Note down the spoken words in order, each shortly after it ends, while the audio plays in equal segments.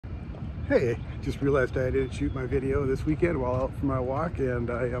Hey, just realized I didn't shoot my video this weekend while out for my walk, and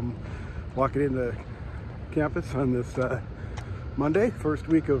I am walking into campus on this Monday, first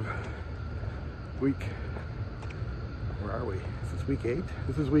week of where are we? Is this week 8?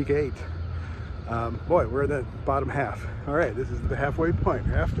 This is week 8. Boy, we're in the bottom half. All right, this is the halfway point,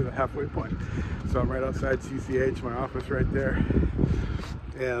 after the halfway point. So I'm right outside CCH, my office right there.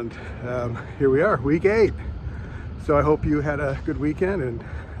 And here we are, week 8. So I hope you had a good weekend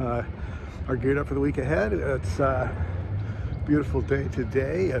and are geared up for the week ahead. It's a beautiful day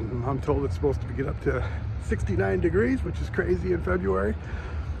today, and I'm told it's supposed to get up to 69 degrees, which is crazy in February,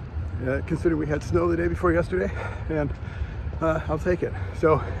 considering we had snow the day before yesterday, and I'll take it.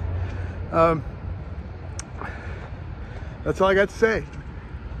 So that's all I got to say.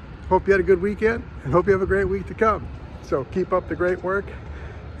 Hope you had a good weekend, and hope you have a great week to come. So keep up the great work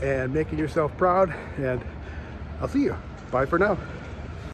and making yourself proud, and I'll see you. Bye for now.